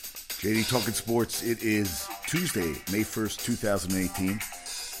JD Talking Sports. It is Tuesday, May 1st, 2018. All right,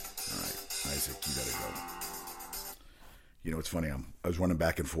 Isaac, you got to go. You know, it's funny. I was running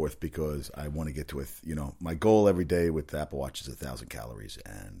back and forth because I want to get to it. You know, my goal every day with the Apple Watch is 1,000 calories,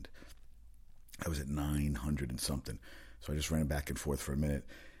 and I was at 900 and something. So I just ran back and forth for a minute,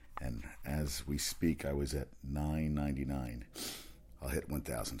 and as we speak, I was at 999. I'll hit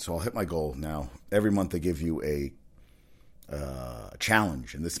 1,000. So I'll hit my goal. Now, every month they give you a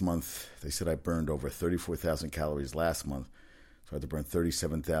challenge, and this month they said I burned over 34,000 calories last month, so I have to burn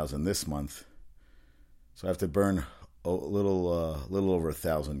 37,000 this month. So I have to burn a little over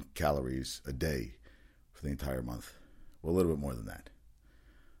 1,000 calories a day for the entire month. Well, a little bit more than that.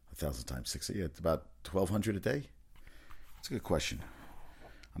 1,000 times 60, yeah, it's about 1,200 a day. That's a good question.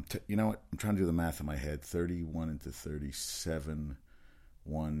 You know what? I'm trying to do the math in my head. 31 into 37,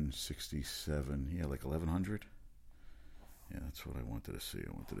 167. Yeah, like 1,100. Yeah, that's what I wanted to see.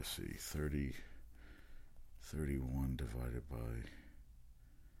 I wanted to see 31 divided by...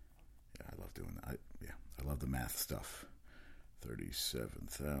 Yeah, I love doing that. I love the math stuff.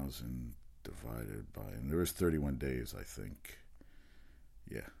 37,000 divided by... And there was 31 days, I think.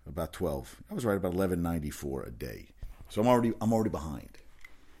 Yeah, about 12. I was right, about 1194 a day. So I'm already behind.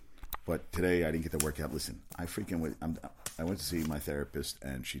 But today I didn't get to work out. Listen, I went to see my therapist,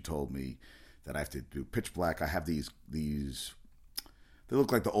 and she told me that I have to do pitch black. I have these they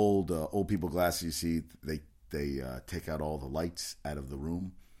look like the old people glasses you see. They take out all the lights out of the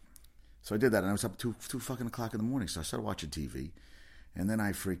room. So I did that, and I was up 2 fucking o'clock in the morning. So I started watching TV, and then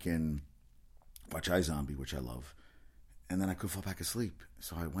I freaking watch iZombie, which I love, and then I couldn't fall back asleep.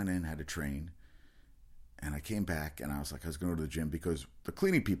 So I went in, had to train, and I came back, and I was like, I was going to go to the gym because the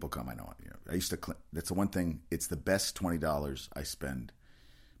cleaning people come. I know. I used to clean. That's the one thing. It's the best $20 I spend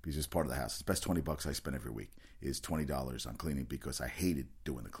because it's part of the house. It's the best $20 I spend every week is $20 on cleaning because I hated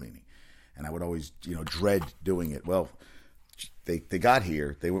doing the cleaning, and I would always dread doing it. Well, they got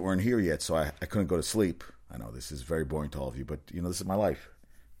here. They weren't here yet, so I couldn't go to sleep. I know this is very boring to all of you, but this is my life.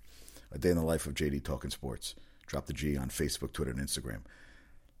 A day in the life of JD Talking Sports. Drop the G on Facebook, Twitter, and Instagram.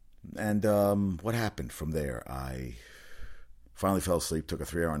 And what happened from there? I finally fell asleep, took a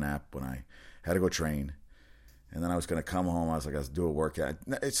 3-hour nap when I had to go train. And then I was going to come home. I was like, I was do a workout.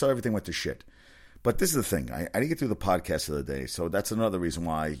 So everything went to shit. But this is the thing. I didn't get through the podcast the other day. So that's another reason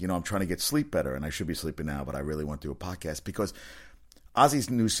why, I'm trying to get sleep better. And I should be sleeping now, but I really want to do a podcast because Ozzie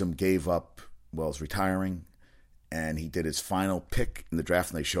Newsome gave up, he's retiring. And he did his final pick in the draft,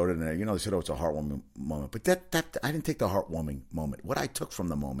 and they showed it. And they said, it's a heartwarming moment. But that I didn't take the heartwarming moment. What I took from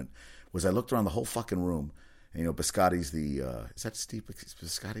the moment was I looked around the whole fucking room. And, Biscotti's is that Steve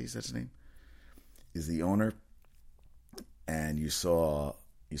Biscotti? Is that his name? Is the owner. And you saw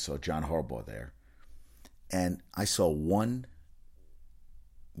John Harbaugh there. And I saw one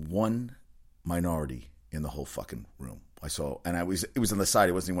minority in the whole fucking room. It was on the side.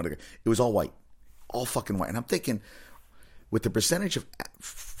 It wasn't even one of the, it was all white. All fucking white. And I'm thinking, with the percentage of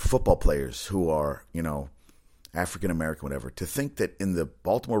football players who are, African American, whatever, to think that in the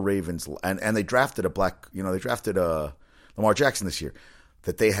Baltimore Ravens, and they drafted a black, they drafted Lamar Jackson this year,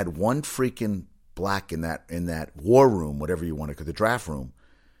 that they had one freaking black in that war room, whatever you want to call the draft room.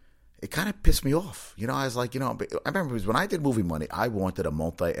 It kind of pissed me off. I was like, I remember when I did Movie Money, I wanted a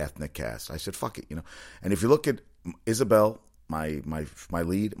multi-ethnic cast. I said, fuck it, And if you look at Isabel, my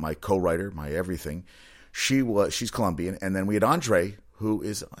lead, my co-writer, my everything, she's Colombian, and then we had Andre, who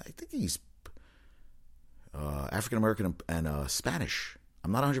is, I think he's African American and Spanish.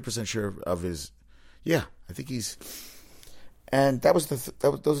 I'm not 100% sure of his. Yeah, I think he's. And that was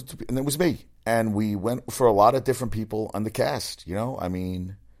those two, and it was me, and we went for a lot of different people on the cast.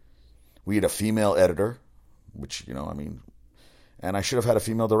 We had a female editor, which and I should have had a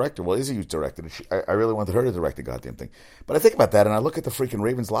female director. Well, Izzy directed it. I really wanted her to direct the goddamn thing. But I think about that, and I look at the freaking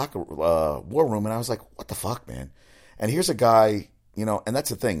Ravens locker war room, and I was like, what the fuck, man? And here's a guy, and that's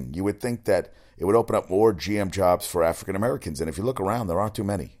the thing. You would think that it would open up more GM jobs for African Americans, and if you look around, there aren't too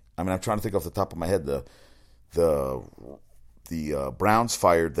many. I mean, I'm trying to think off the top of my head. The Browns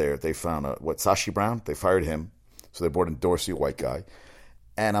fired they found, Sashi Brown? They fired him, so they brought in Dorsey, a white guy.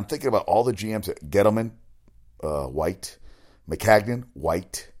 And I'm thinking about all the GMs, Gettleman, white, McCagnon,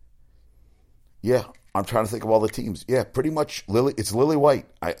 white. Yeah, I'm trying to think of all the teams. Yeah, pretty much it's Lily White.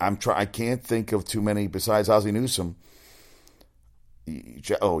 I can't think of too many besides Ozzie Newsome. You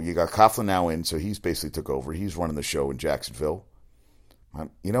got Coughlin now in, so he's basically took over. He's running the show in Jacksonville.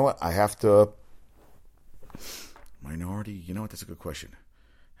 You know what? I have to... Minority? You know what? That's a good question.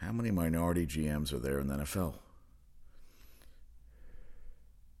 How many minority GMs are there in the NFL?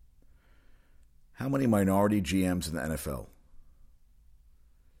 How many minority GMs in the NFL?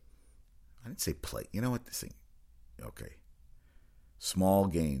 didn't say play. You know what? This thing. Okay. Small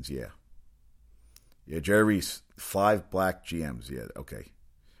gains, yeah. Yeah, Jerry Reese, 5 black GMs. Yeah, okay.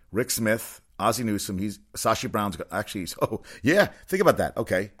 Rick Smith, Ozzie Newsome, Sashi Brown's actually, so, yeah, think about that.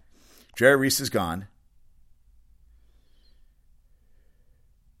 Okay. Jerry Reese is gone.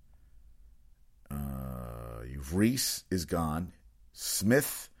 Reese is gone.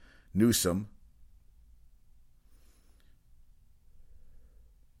 Smith, Newsome.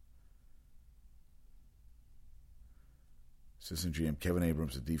 Assistant GM Kevin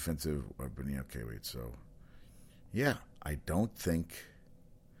Abrams, a defensive. Okay, wait. So, yeah, I don't think.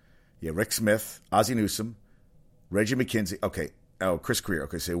 Yeah, Rick Smith, Ozzie Newsome, Reggie McKenzie. Okay. Oh, Chris Greer.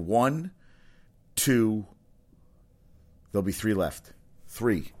 Okay, say 1, 2. There'll be 3 left.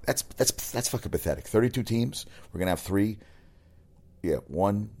 3. That's fucking pathetic. 32 teams. We're gonna have 3. Yeah,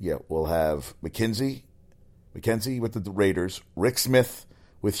 1. Yeah, we'll have McKenzie with the Raiders, Rick Smith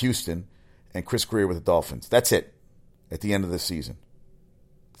with Houston, and Chris Greer with the Dolphins. That's it. At the end of the season,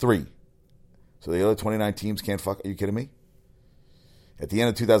 3. So the other 29 teams can't fuck. Are you kidding me? At the end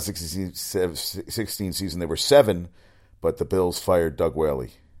of 2016 season, there were 7, but the Bills fired Doug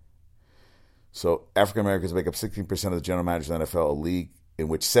Whaley. So African Americans make up 16% of the general managers in the NFL, a league in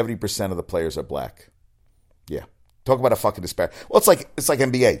which 70% of the players are black. Yeah, talk about a fucking disparity. Well, it's like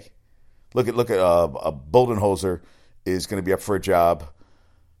NBA. Look at Boldenholzer is going to be up for a job.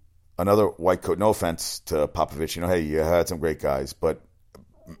 Another white coat. No offense to Popovich. Hey, you had some great guys, but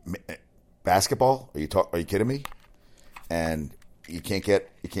basketball? Are you kidding me? And you can't get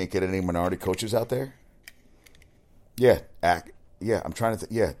any minority coaches out there. Yeah, I'm trying to.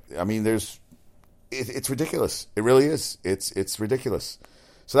 Yeah, I mean, it's ridiculous. It really is. It's ridiculous.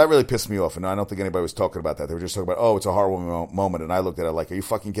 So that really pissed me off, and I don't think anybody was talking about that. They were just talking about, oh, it's a horrible moment, and I looked at it like, are you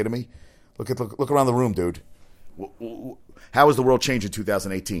fucking kidding me? Look around the room, dude. How has the world changed in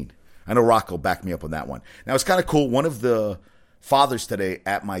 2018? I know Rock will back me up on that one. Now, it's kind of cool. One of the fathers today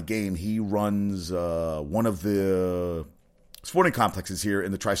at my game, he runs one of the sporting complexes here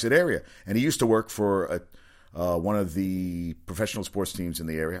in the Tri-State area, and he used to work for one of the professional sports teams in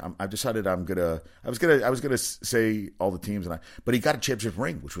the area. I've decided I was gonna say all the teams, but he got a championship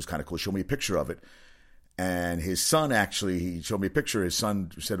ring, which was kind of cool. He showed me a picture of it. And his son he showed me a picture. His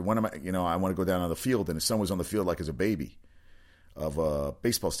son said, "When am I? I want to go down on the field." And his son was on the field like as a baby of a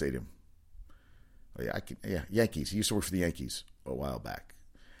baseball stadium. Oh, yeah, Yankees. He used to work for the Yankees a while back,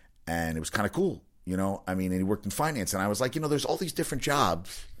 and it was kind of cool. And he worked in finance. And I was like, there's all these different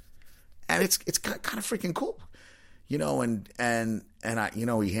jobs, and it's kind of freaking cool. And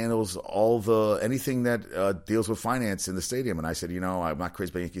he handles all anything that deals with finance in the stadium. And I said, I'm not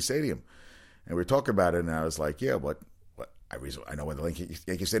crazy about Yankee Stadium. And we were talking about it, and I was like, yeah, what? I know why the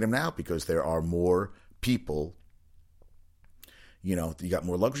Yankee Stadium now, because there are more people. You got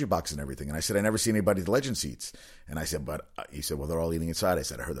more luxury boxes and everything. And I said, I never see anybody at the legend seats. And I said, but he said, well, they're all eating inside. I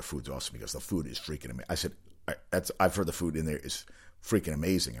said, I heard the food's awesome because the food is freaking amazing. I said, I've heard the food in there is freaking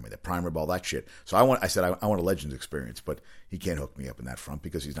amazing. I mean, the prime rib, all that shit. So I want a Legends experience, but he can't hook me up in that front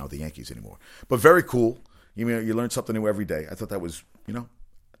because he's not with the Yankees anymore. But very cool. You learn something new every day. I thought that was,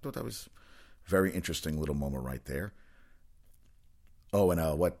 very interesting little moment right there. Oh, and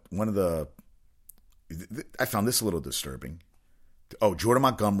I found this a little disturbing. Oh, Jordan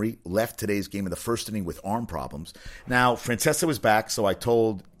Montgomery left today's game in the first inning with arm problems. Now, Francesa was back, so I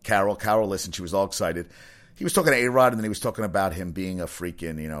told Carol. Carol listened. She was all excited. He was talking to A-Rod, and then he was talking about him being a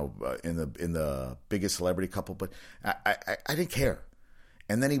freaking, in the biggest celebrity couple. But I didn't care.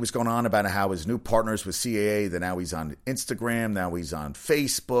 And then he was going on about how his new partners with CAA, that now he's on Instagram, now he's on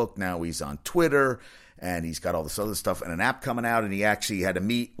Facebook, now he's on Twitter, and he's got all this other stuff and an app coming out, and he actually had to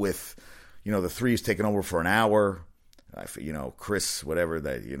meet with, the Threes taking over for an hour. Chris, whatever,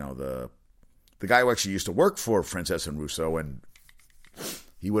 that, the guy who actually used to work for Francesa and Russo, and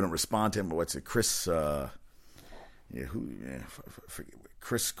he wouldn't respond to him. But what's it, Chris?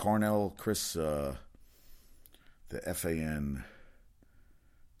 Chris Cornell, the FAN.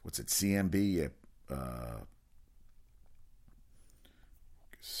 What's it? CMB. I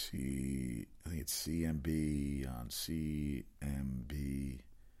think it's CMB on CMB.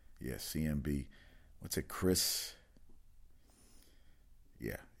 Yeah, CMB. What's it? Chris.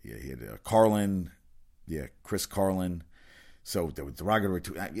 Yeah, he had Carlin. Yeah, Chris Carlin. So there was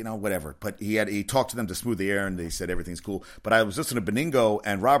derogatory, whatever. But he talked to them to smooth the air, and they said everything's cool. But I was listening to Beningo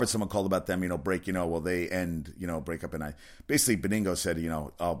and Robert. Someone called about them, break. They end, break up. And Beningo said,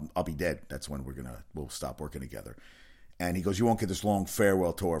 I'll be dead. That's when we'll stop working together. And he goes, "You won't get this long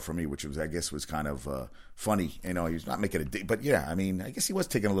farewell tour from me," which was, I guess, was kind of funny. You know, he's not making a dig, but yeah, I mean, I guess he was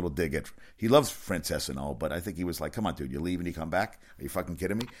taking a little dig at. He loves Francesa and all, but I think he was like, "Come on, dude, you leave and you come back? Are you fucking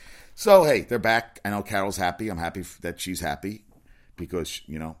kidding me?" So hey, they're back. I know Carol's happy. I'm happy that she's happy because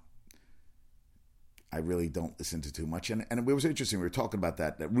I really don't listen to too much. And it was interesting. We were talking about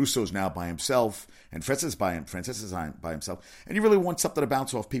that Russo's now by himself and Francesa's by himself. And you really want something to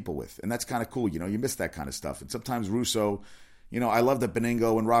bounce off people with. And that's kind of cool. You miss that kind of stuff. And sometimes Russo, I love that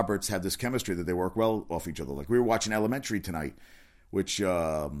Beningo and Roberts have this chemistry that they work well off each other. Like we were watching Elementary tonight, which, they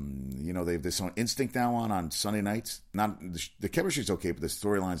have this on Instinct now on Sunday nights. Not the chemistry's okay, but the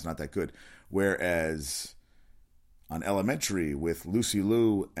storyline's not that good. Whereas on Elementary with Lucy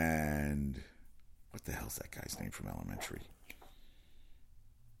Liu and... what the hell's that guy's name from Elementary?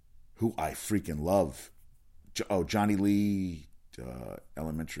 Who I freaking love. Johnny Lee,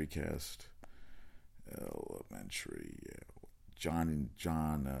 Elementary cast. Elementary, yeah. John,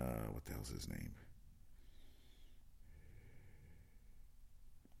 what the hell's his name?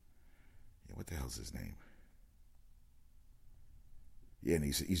 Yeah, what the hell's his name? Yeah, and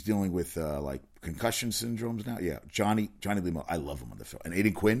he's dealing with like concussion syndromes now. Yeah, Johnny Lee. I love him on the film. And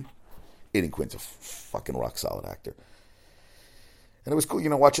Aidan Quinn. Aidan Quinn's a fucking rock solid actor. And it was cool,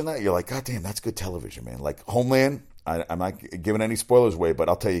 watching that. You're like, God damn, that's good television, man. Like Homeland, I'm not giving any spoilers away, but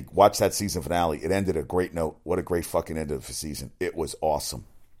I'll tell you, watch that season finale. It ended a great note. What a great fucking end of the season. It was awesome.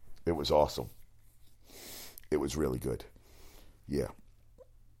 It was awesome. It was really good. Yeah.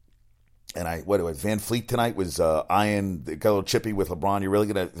 And Van Fleet tonight was eyeing, got a little chippy with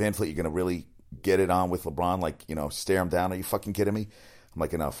LeBron. Van Fleet, you're going to really get it on with LeBron, like, stare him down. Are you fucking kidding me? I'm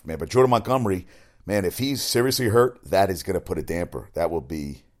like, enough, man. But Jordan Montgomery, man, if he's seriously hurt, that is going to put a damper. That will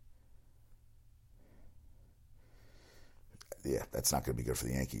be, yeah, that's not going to be good for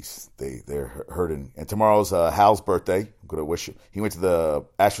the Yankees. They're hurting. And tomorrow's Hal's birthday. I'm going to wish him. He went to the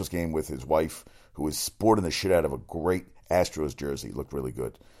Astros game with his wife, who was sporting the shit out of a great Astros jersey. He looked really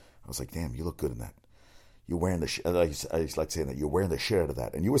good. I was like, damn, you look good in that. You're wearing the I used to like saying that. You're wearing the shit out of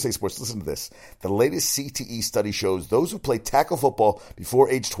that. And USA Sports, listen to this. The latest CTE study shows those who play tackle football before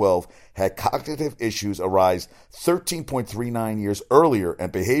age 12 had cognitive issues arise 13.39 years earlier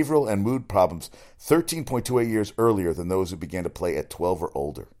and behavioral and mood problems 13.28 years earlier than those who began to play at 12 or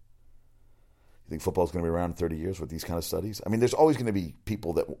older. You think football's going to be around in 30 years with these kind of studies? I mean, there's always going to be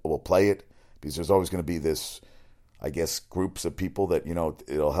people that will play it because there's always going to be this, I guess, groups of people that,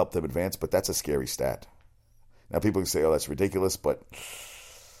 it'll help them advance, but that's a scary stat. Now, people can say, oh, that's ridiculous, but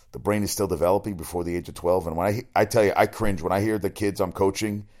the brain is still developing before the age of 12. And when I tell you, I cringe when I hear the kids I'm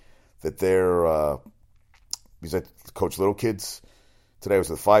coaching that they're, because I coach little kids. Today I was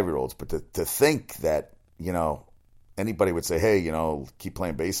with 5-year-olds. But to think that, anybody would say, hey, keep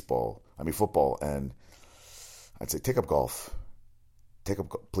playing football. And I'd say, take up golf.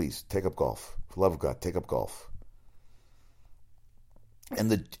 Please, take up golf. For the love of God, take up golf.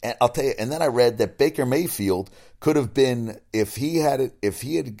 And I'll tell you, and then I read that Baker Mayfield could have been, if he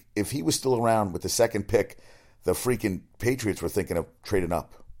was still around with the second pick, the freaking Patriots were thinking of trading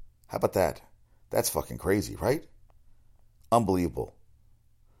up. How about that? That's fucking crazy, right? Unbelievable.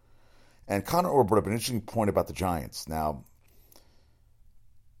 And Connor Orr brought up an interesting point about the Giants. Now,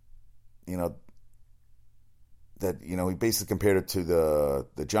 that he basically compared it to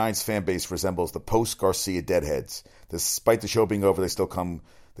the Giants fan base resembles the post Garcia Deadheads. Despite the show being over, they still come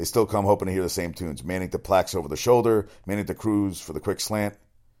hoping to hear the same tunes. Manning to plaques over the shoulder, Manning to cruise for the quick slant.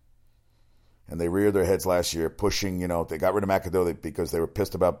 And they reared their heads last year, pushing, they got rid of McAdoo because they were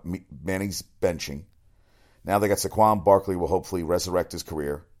pissed about Manning's benching. Now they got Saquon Barkley will hopefully resurrect his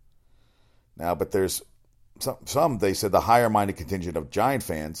career. Now, but there's some they said the higher-minded contingent of Giant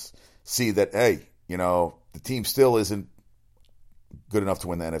fans see that, hey, the team still isn't good enough to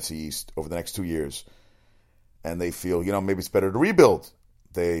win the NFC East over the next 2 years. And they feel, maybe it's better to rebuild.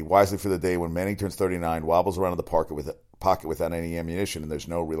 They wisely for the day when Manning turns 39, wobbles around in the pocket without any ammunition, and there's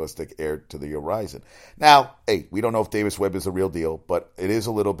no realistic heir to the horizon. Now, hey, we don't know if Davis Webb is a real deal, but it is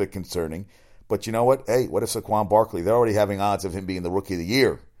a little bit concerning. But you know what? Hey, what if Saquon Barkley? They're already having odds of him being the Rookie of the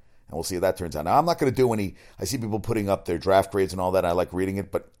Year. And we'll see how that turns out. Now, I'm not going to do any, I see people putting up their draft grades and all that. I like reading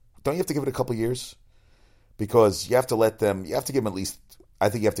it, but don't you have to give it a couple years? Because you have to give them at least, I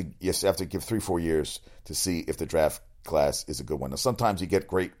think you have to give 3-4 years to see if the draft class is a good one. Now, sometimes you get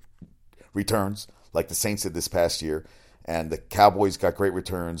great returns, like the Saints did this past year, and the Cowboys got great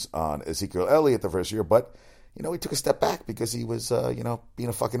returns on Ezekiel Elliott the first year, but, he took a step back because he was, being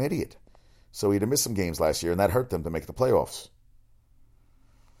a fucking idiot. So he'd have missed some games last year, and that hurt them to make the playoffs.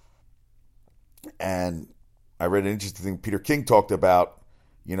 And I read an interesting thing Peter King talked about,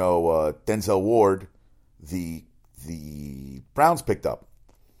 Denzel Ward, the the Browns picked up.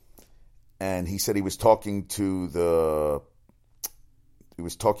 And he said he was talking to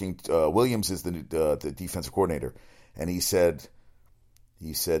Williams is the defensive coordinator, and he said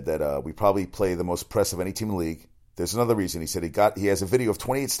that we probably play the most press of any team in the league. There's another reason. He said he has a video of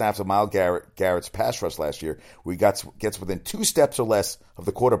 28 snaps of Myles Garrett's pass rush last year, where he gets within 2 steps or less of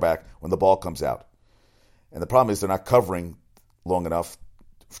the quarterback when the ball comes out. And the problem is they're not covering long enough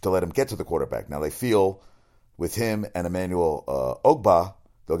to let him get to the quarterback. Now they feel with him and Emmanuel Ogbah,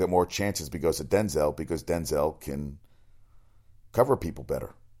 they'll get more chances because Denzel can cover people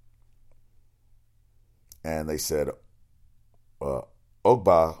better. And they said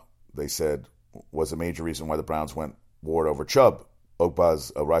Ogbah, was a major reason why the Browns went Ward over Chubb.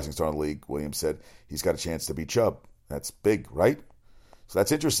 Ogbah's a rising star in the league. Williams said he's got a chance to beat Chubb. That's big, right? So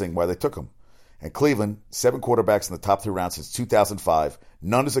that's interesting why they took him. And Cleveland, 7 quarterbacks in the top 3 rounds since 2005.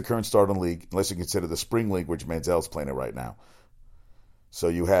 None is a current starter in the league, unless you consider the spring league, which Manziel's playing in right now. So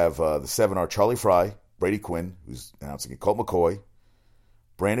you have the 7 are Charlie Fry, Brady Quinn, who's announcing it, Colt McCoy,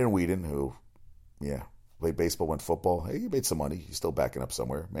 Brandon Weeden, who, played baseball, went football. Hey, he made some money. He's still backing up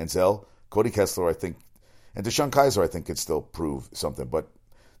somewhere. Manziel, Cody Kessler, I think, and Deshaun Kaiser, I think, could still prove something, but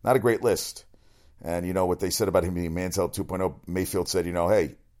not a great list. And you know what they said about him being Manziel 2.0? Mayfield said,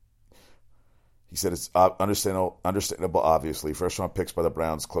 hey, he said it's understandable, obviously. First-round picks by the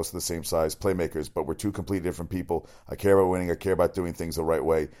Browns, close to the same size, playmakers, but we're 2 completely different people. I care about winning. I care about doing things the right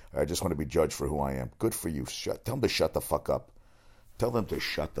way. I just want to be judged for who I am. Good for you. Tell them to shut the fuck up. Tell them to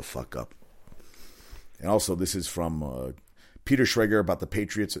shut the fuck up. And also, this is from Peter Schrager about the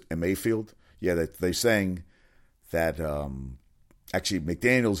Patriots and Mayfield. Yeah, they're saying that actually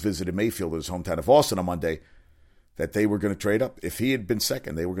McDaniels visited Mayfield, his hometown of Austin, on Monday, that they were going to trade up. If he had been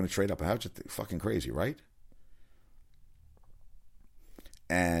second, they were going to trade up. How's it fucking crazy, right?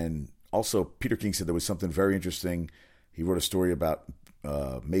 And also, Peter King said there was something very interesting. He wrote a story about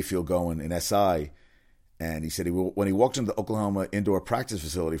Mayfield going in SI, and he said when he walked into the Oklahoma indoor practice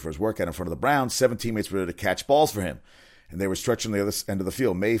facility for his workout in front of the Browns, 7 teammates were there to catch balls for him, and they were stretching the other end of the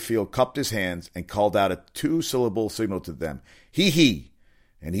field. Mayfield cupped his hands and called out a 2-syllable signal to them. He.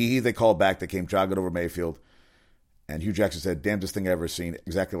 And he they called back. They came jogging over Mayfield. And Hugh Jackson said, damnedest thing I've ever seen,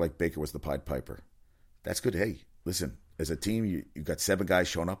 exactly like Baker was the Pied Piper. That's good. Hey, listen, as a team, you've got 7 guys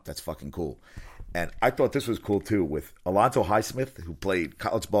showing up. That's fucking cool. And I thought this was cool, too, with Alonzo Highsmith, who played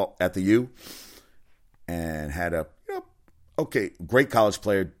college ball at the U and had a, great college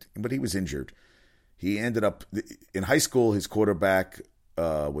player, but he was injured. He ended up, in high school, his quarterback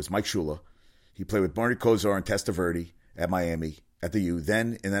was Mike Shula. He played with Barney Kosar and Testaverde at Miami at the U.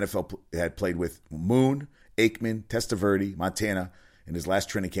 Then in the NFL, had played with Moon, Aikman, Testaverde, Montana in his last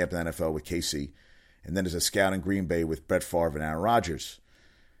training camp in the NFL with KC. And then as a scout in Green Bay with Brett Favre and Aaron Rodgers.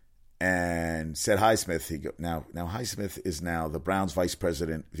 And said Highsmith, now Highsmith is now the Browns vice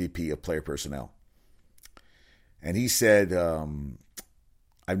president, VP of player personnel. And he said,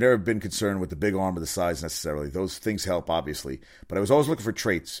 I've never been concerned with the big arm or the size necessarily. Those things help, obviously. But I was always looking for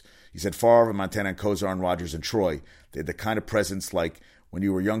traits. He said Favre and Montana and Kosar and Rodgers and Troy, they had the kind of presence like when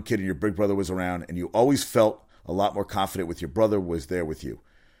you were a young kid and your big brother was around and you always felt a lot more confident with your brother was there with you.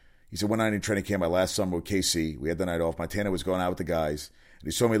 He said, one night in training camp my last summer with KC, we had the night off. Montana was going out with the guys. And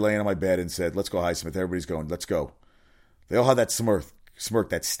he saw me laying on my bed and said, let's go, Highsmith. Everybody's going, let's go. They all had that smirk,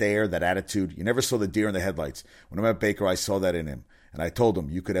 that stare, that attitude. You never saw the deer in the headlights. When I met Baker, I saw that in him. And I told him,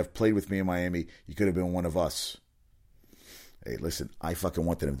 you could have played with me in Miami. You could have been one of us. Hey, listen, I fucking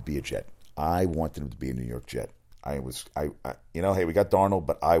wanted him to be a Jet. I wanted him to be a New York Jet. Hey, we got Darnold,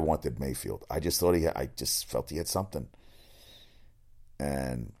 but I wanted Mayfield. I just felt he had something.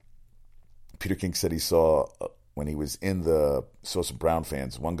 And Peter King said he saw, when he was saw some Brown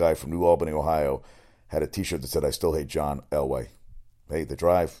fans, one guy from New Albany, Ohio, had a t-shirt that said, I still hate John Elway. Hey, the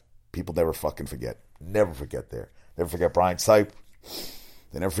drive, people never fucking forget. Never forget there. Never forget Brian Sipe.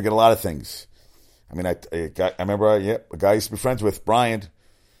 They never forget a lot of things. I mean, I remember, a guy I used to be friends with, Brian,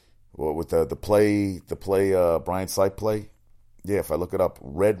 with the play Brian Sipe play. Yeah, if I look it up,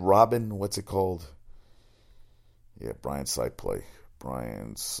 Red Robin, what's it called? Yeah, Brian Sipe play.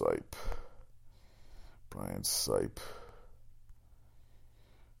 Brian Sipe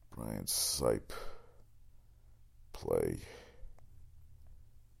play.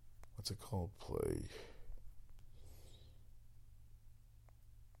 What's it called? Play.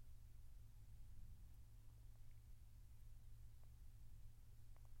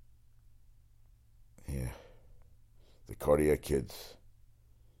 Yeah. The Cardiac Kids.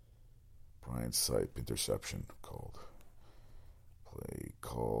 Brian Sipe interception called. Play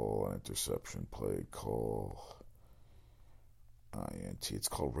call an interception. Play call. INT. It's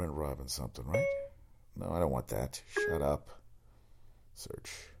called Red Robin something, right? No, I don't want that. Shut up.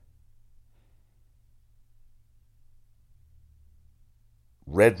 Search.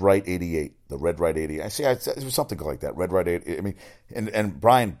 Red Right 88. The Red Right 88. I see. It was something like that. Red Right 88. I mean, and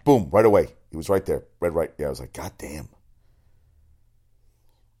Brian, boom, right away. He was right there. Red Right. Yeah, I was like, God damn.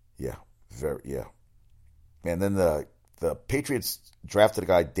 Yeah, yeah. And then the Patriots drafted a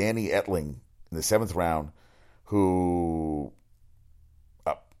guy, Danny Etling, in the 7th round, who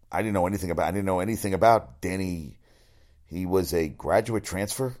I didn't know anything about. I didn't know anything about Danny. He was a graduate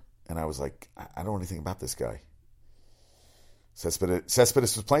transfer, and I was like, I don't know anything about this guy.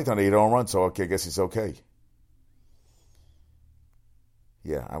 Cespedes was playing tonight. He don't run, so okay, I guess he's okay.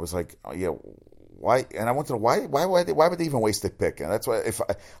 Yeah, I was like, oh, yeah, why? And I wanted to know why would they even waste a pick? And that's why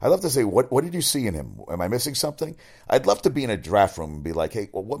I love to say, what did you see in him? Am I missing something? I'd love to be in a draft room and be like, hey,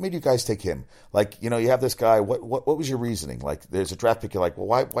 well, what made you guys take him? Like, you have this guy. What was your reasoning? Like, there's a draft pick. You're like, well,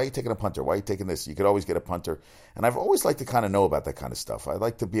 why are you taking a punter? Why are you taking this? You could always get a punter. And I've always liked to kind of know about that kind of stuff. I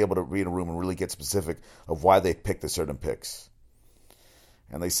like to be able to read a room and really get specific of why they picked the certain picks.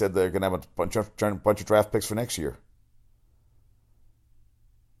 And they said they're going to have a bunch of draft picks for next year.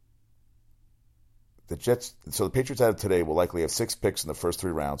 The Patriots added today will likely have 6 picks in the first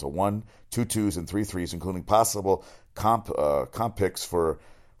 3 rounds, a 1, 2 2s, and 3 3s, including possible comp picks for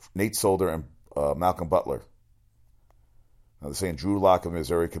Nate Solder and Malcolm Butler. Now they're saying Drew Lock of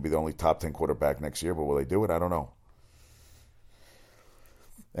Missouri could be the only top 10 quarterback next year, but will they do it? I don't know.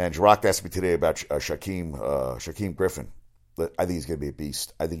 And Jirach asked me today about Shaquem Griffin. I think he's going to be a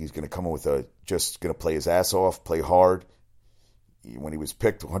beast. I think he's going to come in with just going to play his ass off, play hard. When he was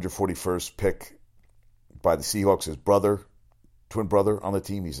picked, 141st pick by the Seahawks, his twin brother on the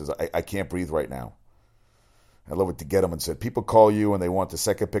team, he says, I can't breathe right now. I love it to get him and said, people call you and they want the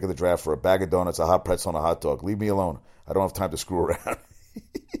second pick of the draft for a bag of donuts, a hot pretzel, and a hot dog. Leave me alone. I don't have time to screw around.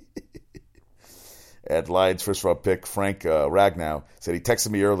 At Lions' first round pick, Frank Ragnow said he texted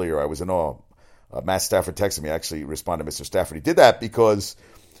me earlier. I was in awe. Matt Stafford texted me. I actually responded, Mr. Stafford. He did that because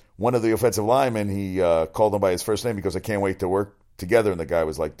one of the offensive linemen, he called him by his first name because I can't wait to work together. And the guy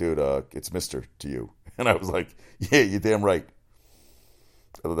was like, dude, it's Mr. to you. And I was like, yeah, you're damn right.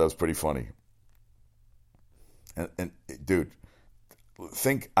 I thought that was pretty funny. And dude,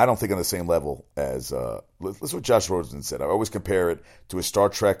 I don't think on the same level as, listen what Josh Rosen said. I always compare it to a Star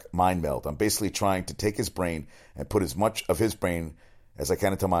Trek mind meld. I'm basically trying to take his brain and put as much of his brain as I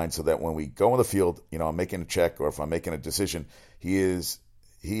can into mine so that when we go on the field, I'm making a check or if I'm making a decision, he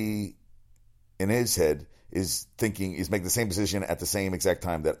in his head is thinking, he's making the same decision at the same exact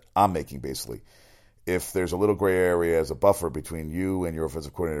time that I'm making, basically. If there's a little gray area as a buffer between you and your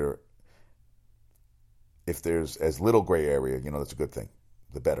offensive coordinator, if there's as little gray area, that's a good thing.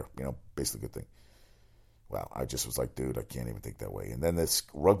 The better, basically a good thing. Wow, I just was like, dude, I can't even think that way. And then this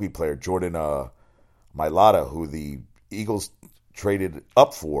rugby player, Jordan Mailata, who the Eagles traded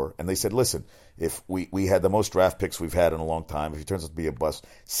up for, and they said, listen, if we had the most draft picks we've had in a long time, if he turns out to be a bust,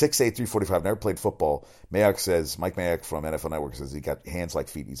 6'8", 345, never played football. Mike Mayock from NFL Network says he got hands like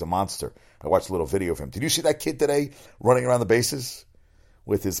feet. He's a monster. I watched a little video of him. Did you see that kid today running around the bases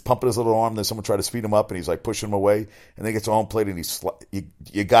with his pumping his little arm? Then someone tried to speed him up, and he's like pushing him away, and then he gets a home plate, and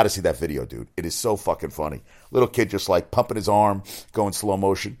you got to see that video, dude. It is so fucking funny. Little kid just like pumping his arm, going slow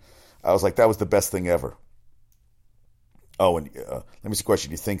motion. I was like, that was the best thing ever. Oh, and let me see a question.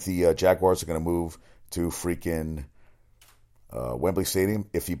 Do you think the Jaguars are going to move to freaking Wembley Stadium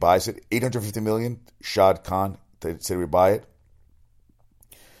if he buys it? $850 million. Shad Khan said he would buy it.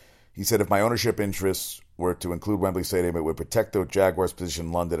 He said, if my ownership interests were to include Wembley Stadium, it would protect the Jaguars' position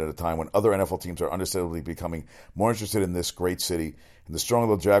in London at a time when other NFL teams are understandably becoming more interested in this great city. And the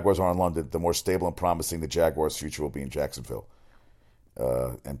stronger the Jaguars are in London, the more stable and promising the Jaguars' future will be in Jacksonville.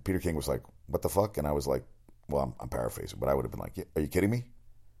 And Peter King was like, what the fuck? And I was like, well, I'm paraphrasing, but I would have been like, are you kidding me?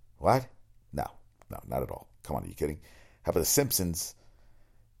 What? No, not at all. Come on, are you kidding? How about the Simpsons?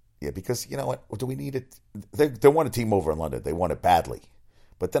 Yeah, because you know what? Do we need it? They want a team over in London. They want it badly.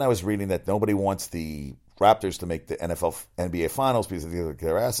 But then I was reading that nobody wants the Raptors to make the NBA Finals because they get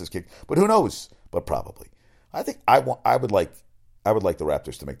their asses kicked. But who knows? But probably. I think I would like the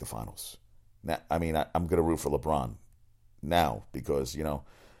Raptors to make the finals. Now, I mean, I'm going to root for LeBron now because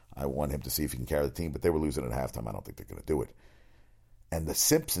I want him to see if he can carry the team, but they were losing at halftime. I don't think they're going to do it. And The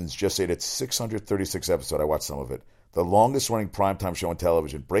Simpsons just aired its 636th episode. I watched some of it. The longest-running primetime show on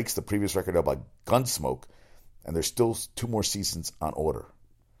television breaks the previous record held by Gunsmoke, and there's still 2 more seasons on order.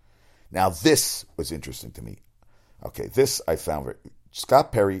 Now, this was interesting to me. Okay, this I found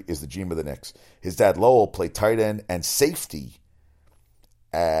Scott Perry is the GM of the Knicks. His dad, Lowell, played tight end and safety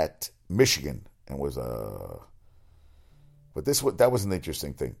at Michigan and was But that was an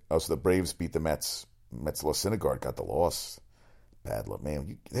interesting thing. Oh, so the Braves beat the Mets. Mets lost Syndergaard, got the loss. Bad luck,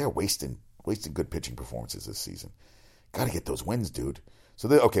 man. They're wasting good pitching performances this season. Got to get those wins, dude. So,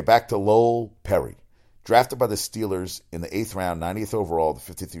 back to Lowell Perry. Drafted by the Steelers in the 8th round, 90th overall, the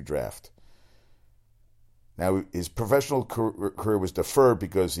 53 draft. Now, his professional career was deferred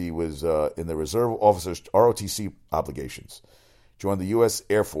because he was in the Reserve Officers ROTC obligations. Joined the U.S.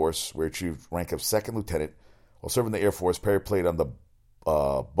 Air Force, where he achieved rank of 2nd lieutenant. While serving the Air Force, Perry played on the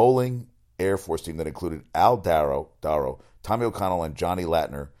bowling Air Force team that included Al Darrow, Tommy O'Connell, and Johnny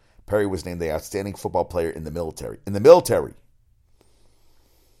Latner. Perry was named the outstanding football player in the military.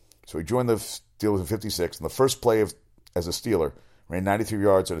 So he joined the Steelers in 56, and the first play as a Steeler ran 93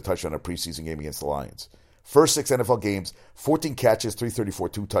 yards and a touchdown in a preseason game against the Lions. First 6 NFL games, 14 catches, 334,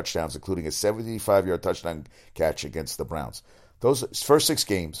 2 touchdowns, including a 75-yard touchdown catch against the Browns. Those first 6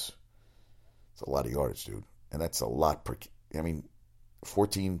 games, it's a lot of yardage, dude. And that's a lot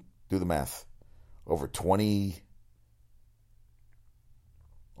 14, do the math, over 20,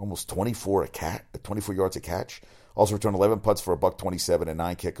 almost 24 yards a catch. Also returned 11 punts for $127 and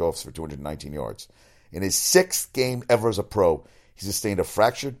 9 kickoffs for 219 yards. In his 6th game ever as a pro, he sustained a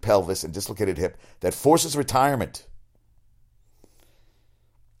fractured pelvis and dislocated hip that forces retirement.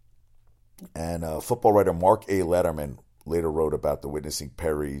 And football writer Mark A. Letterman later wrote about witnessing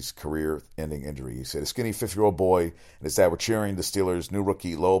Perry's career-ending injury. He said, a skinny 5-year-old boy and his dad were cheering the Steelers' new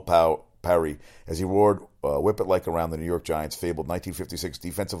rookie Lowell Perry as he roared whip it like around the New York Giants' fabled 1956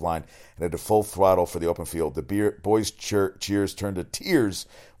 defensive line and had to full throttle for the open field. The boys' cheers turned to tears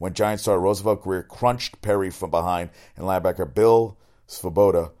when Giants star Roosevelt Greer crunched Perry from behind and linebacker Bill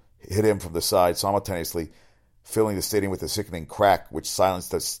Svoboda hit him from the side simultaneously, filling the stadium with a sickening crack which silenced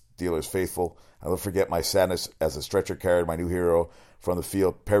the Steelers faithful. I'll never forget my sadness as a stretcher carried my new hero from the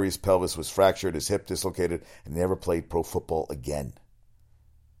field. Perry's pelvis was fractured, his hip dislocated, and never played pro football again.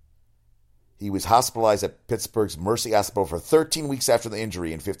 He was hospitalized at Pittsburgh's Mercy Hospital for 13 weeks after the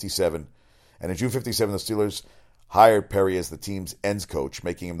injury in 57. And in June 57, the Steelers hired Perry as the team's ends coach,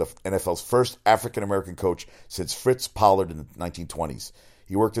 making him the NFL's first African-American coach since Fritz Pollard in the 1920s.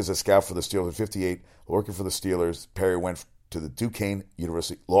 He worked as a scout for the Steelers in 58. Working for the Steelers, Perry went to the Duquesne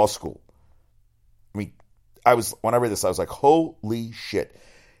University Law School. I mean, when I read this, I was like, holy shit.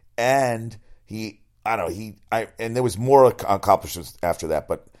 And and there was more accomplishments after that,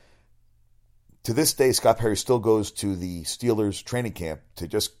 but to this day, Scott Perry still goes to the Steelers training camp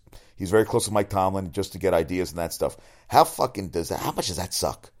he's very close to Mike Tomlin just to get ideas and that stuff. How much does that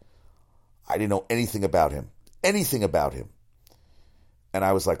suck? I didn't know anything about him. And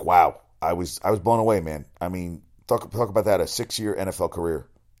I was like, wow, I was blown away, man. I mean, talk about that, a 6-year NFL career,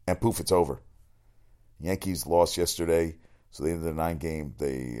 and poof, it's over. Yankees lost yesterday, so they ended the 9-game.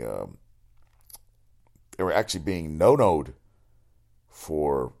 They were actually being no-no'd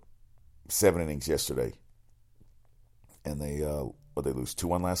for 7 innings yesterday, and they lose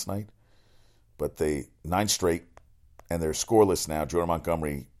 2-1 last night, but 9 straight, and they're scoreless now. Jordan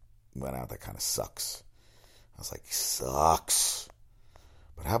Montgomery went out. That kind of sucks. I was like, sucks.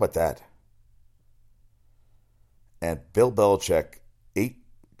 But how about that? And Bill Belichick, 8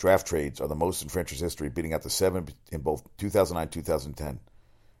 draft trades are the most in franchise history, beating out the 7 in both 2009 and 2010. And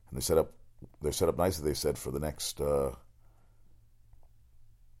they're set up nicely, they said, for the next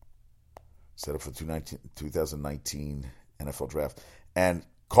set up for 2019 NFL draft. And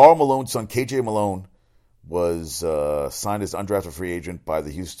Karl Malone's son, KJ Malone, was signed as undrafted free agent by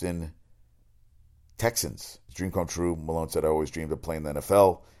the Houston Texans. His dream come true. Malone said, I always dreamed of playing in the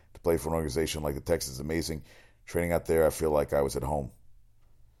NFL. To play for an organization like the Texans is amazing. Training out there, I feel like I was at home.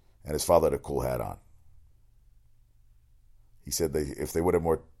 And his father had a cool hat on. He said if they would have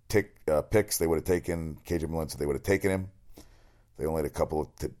more picks, they would have taken KJ Malone. So they would have taken him. They only had a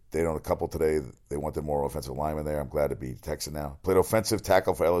couple. They don't have a couple today. They wanted more offensive linemen there. I'm glad to be Texan now. Played offensive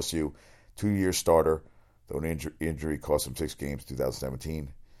tackle for LSU, 2-year starter. Though an injury cost him 6 games.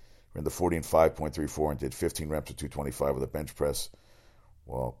 2017. Ran the 40 and 5.34 and did 15 reps at 225 with a bench press,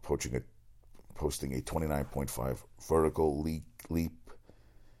 while posting a 29.5 vertical leap.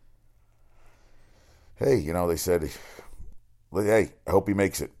 Hey, they said, hey, I hope he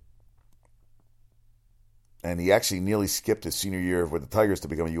makes it. And he actually nearly skipped his senior year with the Tigers to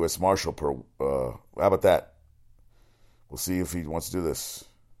become a U.S. Marshal. How about that? We'll see if he wants to do this.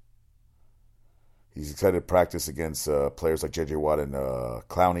 He's excited to practice against players like J.J. Watt and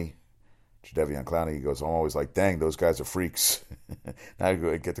Clowney, Jadeveon Clowney. He goes, I'm always like, dang, those guys are freaks. Now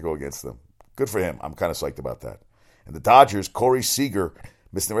I get to go against them. Good for him. I'm kind of psyched about that. And the Dodgers, Corey Seager,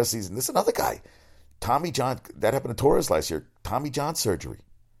 missing the rest of the season. This is another guy. Tommy John, that happened to Torres last year. Tommy John surgery.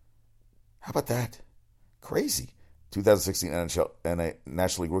 How about that? Crazy. 2016 NHL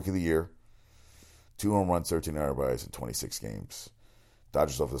National League Rookie of the Year. 2 home runs, 13 RBIs in 26 games.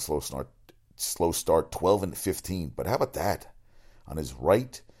 Dodgers off a slow start, 12-15. But how about that? On his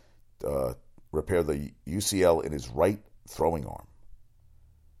right, repair the UCL in his right throwing arm.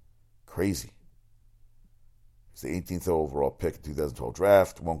 Crazy. He's the 18th overall pick in 2012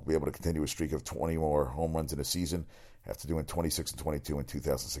 draft. Won't be able to continue a streak of 20 more home runs in a season after doing 26 and 22 in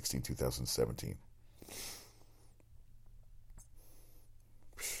 2016, 2017.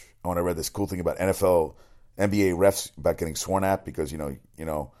 When I read this cool thing about NBA refs about getting sworn at, because you know,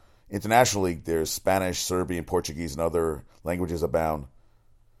 internationally there's Spanish, Serbian, Portuguese, and other languages abound,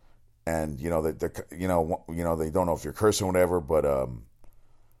 and they don't know if you're cursing or whatever, but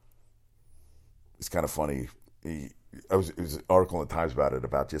it's kind of funny. It was an article in the Times about it,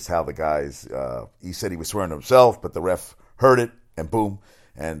 about just how the guys. He said he was swearing to himself, but the ref heard it, and boom.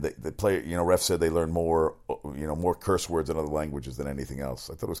 And the player, ref said they learned more curse words in other languages than anything else.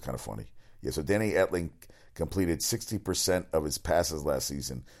 I thought it was kind of funny. Yeah, so Danny Etling completed 60% of his passes last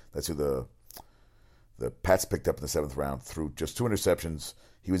season. That's who the Pats picked up in the 7th round, through just 2 interceptions.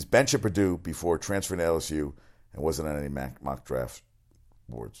 He was benched at Purdue before transferring to LSU and wasn't on any mock draft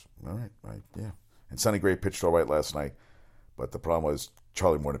boards. All right, yeah. And Sonny Gray pitched all right last night, but the problem was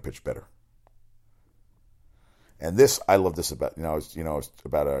Charlie Morton pitched better. And this, I love this about, it's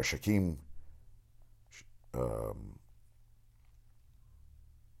about Shaquem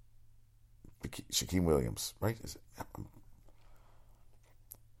Williams, right?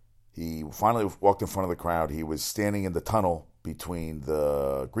 He finally walked in front of the crowd. He was standing in the tunnel between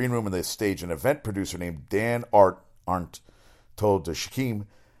the green room and the stage. An event producer named Dan Arndt told Shaquem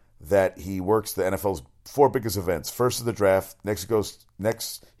that he works the NFL's 4 biggest events. First is the draft. Next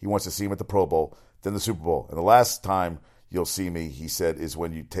he wants to see him at the Pro Bowl. Then the Super Bowl. And the last time you'll see me, he said, is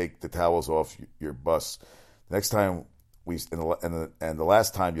when you take the towels off your bus. Next time the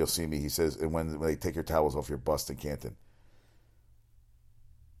last time you'll see me, he says, and when they take your towels off your bust in Canton.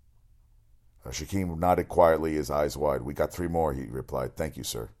 Shaquem nodded quietly, his eyes wide. "We got 3 more," he replied. "Thank you,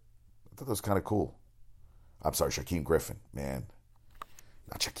 sir." I thought that was kind of cool. I'm sorry, Shaquem Griffin, man.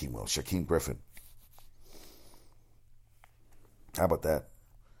 Not Shaquem Will, Shaquem Griffin. How about that?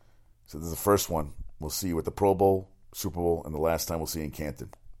 So this is the first one. We'll see you at the Pro Bowl, Super Bowl, and the last time we'll see you in Canton.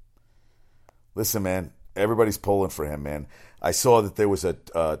 Listen, man, everybody's pulling for him, man. I saw that there was a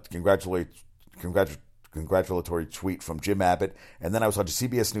congratulatory tweet from Jim Abbott, and then I was watching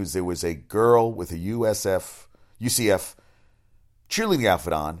CBS News. There was a girl with a UCF cheerleading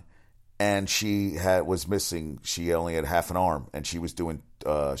outfit on, and she was missing. She only had half an arm, and she was doing.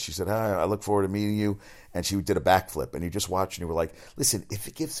 She said, "Hi, I look forward to meeting you." And she did a backflip, and you just watched, and you were like, "Listen, if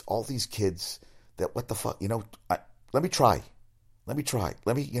it gives all these kids that, what the fuck, let me try. Let me,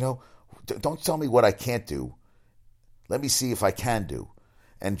 don't tell me what I can't do. Let me see if I can do."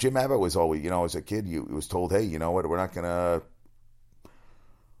 And Jim Abbott was always, as a kid, he was told, "Hey, you know what? You're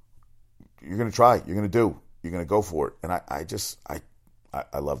going to try. You're going to do. You're going to go for it." And I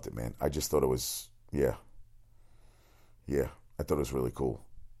loved it, man. I just thought it was, yeah. I thought it was really cool.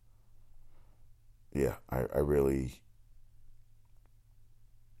 Yeah, I really,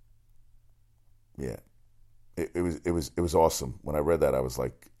 yeah. It was awesome. When I read that, I was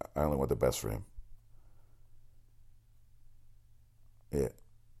like, I only want the best for him. Yeah.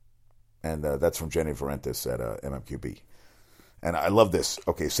 And that's from Jenny Varentis at MMQB. And I love this.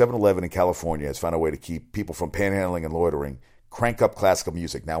 Okay, 7-Eleven in California has found a way to keep people from panhandling and loitering, crank up classical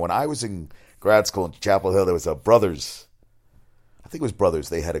music. Now, when I was in grad school in Chapel Hill, there was a Brothers. I think it was Brothers.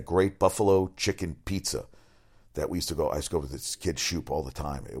 They had a great buffalo chicken pizza that I used to go with this kid Shoop all the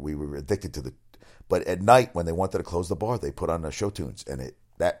time. We were addicted to but at night when they wanted to close the bar, they put on the show tunes, and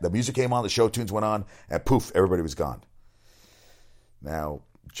the music came on, the show tunes went on, and poof, everybody was gone. Now,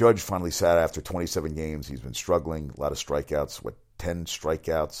 Judge finally sat after 27 games. He's been struggling, a lot of strikeouts. 10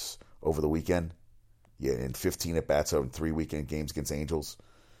 strikeouts over the weekend? Yeah, and 15 at-bats over 3 weekend games against Angels.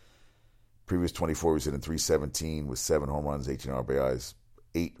 Previous 24, he was hitting .317 with 7 home runs, 18 RBIs,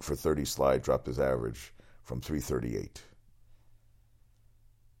 8 for 30 slide, dropped his average from .338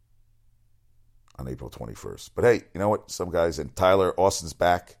 on April 21st. But hey, you know what? Some guys, and Tyler Austin's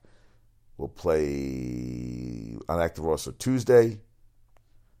back. Will play on active roster Tuesday.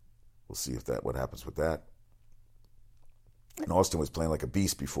 We'll see what happens with that. And Austin was playing like a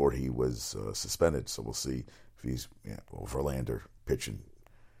beast before he was suspended, so we'll see if he's Verlander pitching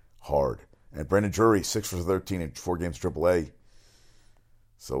hard. And Brendan Drury, 6 for 13 in 4 games AAA.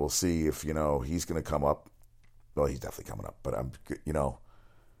 So we'll see if, he's going to come up. Well, he's definitely coming up. But I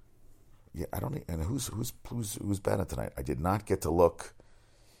don't. And who's batting tonight? I did not get to look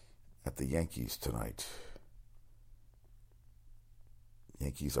at the Yankees tonight.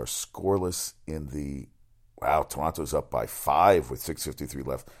 Yankees are scoreless in the... Wow, Toronto's up by 5 with 6:53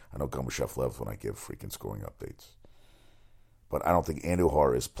 left. I know Gumbershev loves when I give freaking scoring updates. But I don't think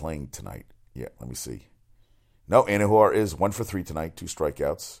Andujar is playing tonight. Yeah, let me see. No, Andujar is 1 for 3 tonight, 2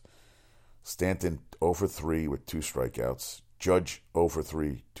 strikeouts. Stanton 0 for 3 with 2 strikeouts. Judge 0 for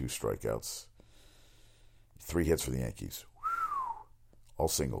 3, 2 strikeouts. 3 hits for the Yankees. Whew. All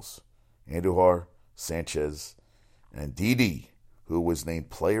singles. Andujar, Sanchez, and Didi, who was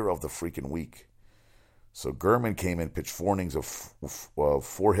named Player of the freaking Week. So Gurman came in, pitched 4 innings of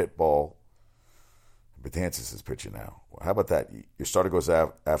 4-hit ball. Betances is pitching now. How about that? Your starter goes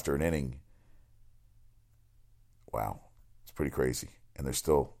out after an inning. Wow. It's pretty crazy. And they're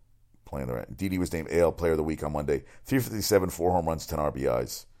still playing the right. Didi was named AL Player of the Week on Monday. 357, 4 home runs, 10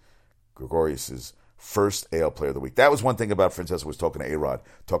 RBIs. Gregorius' first AL Player of the Week. That was one thing about Francesco was talking to A-Rod,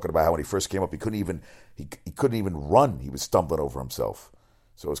 talking about how when he first came up, he couldn't even run. He was stumbling over himself.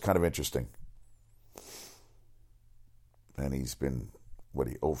 So it was kind of interesting. And he's been,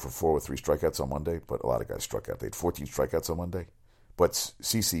 0 for 4 with 3 strikeouts on Monday? But a lot of guys struck out. They had 14 strikeouts on Monday. But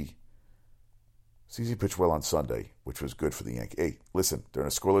CC pitched well on Sunday, which was good for the Yankees. Hey, listen, they're in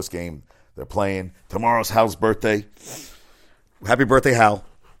a scoreless game. They're playing. Tomorrow's Hal's birthday. Happy birthday, Hal.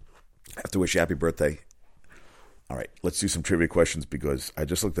 I have to wish you happy birthday. All right, let's do some trivia questions because I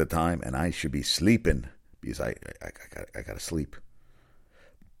just looked at the time and I should be sleeping because I got to sleep.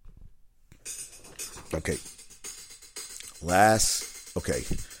 Okay.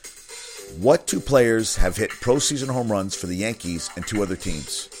 What 2 players have hit postseason home runs for the Yankees and 2 other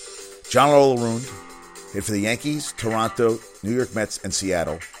teams? John Olerud hit for the Yankees, Toronto, New York Mets, and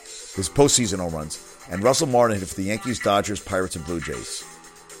Seattle. His postseason home runs. And Russell Martin hit for the Yankees, Dodgers, Pirates, and Blue Jays.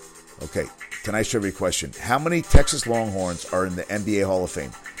 Okay, tonight's trivia question. How many Texas Longhorns are in the NBA Hall of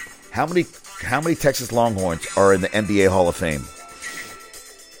Fame? How many Texas Longhorns are in the NBA Hall of Fame?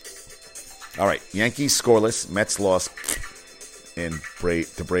 All right, Yankees scoreless, Mets lost in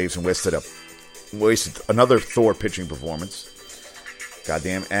the Braves and wasted another Thor pitching performance.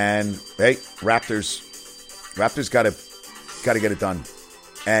 Goddamn. And hey, Raptors got to get it done.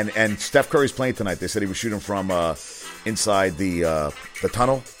 And Steph Curry's playing tonight. They said he was shooting from inside the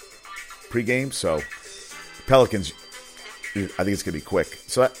tunnel pregame. So Pelicans, I think it's going to be quick.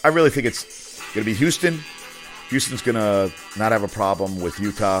 So I really think it's going to be Houston. Houston's going to not have a problem with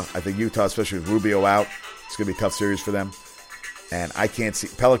Utah. I think Utah, especially with Rubio out, it's going to be a tough series for them. And I can't see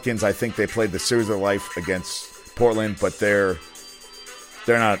Pelicans. I think they played the series of their life against Portland, but they're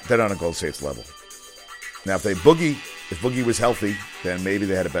not on Golden State's level. Now, if Boogie was healthy, then maybe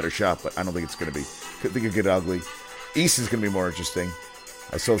they had a better shot. But I don't think it's going to be. I think it could get ugly. East is going to be more interesting.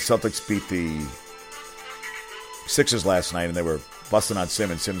 I saw the Celtics beat the Sixers last night, and they were busting on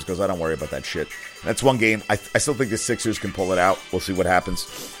Simmons. Simmons goes, I don't worry about that shit. And that's one game. I still think the Sixers can pull it out. We'll see what happens.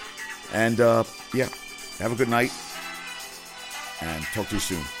 And, yeah, have a good night. And talk to you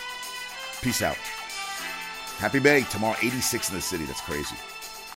soon. Peace out. Happy Bay. Tomorrow, 86 in the city. That's crazy.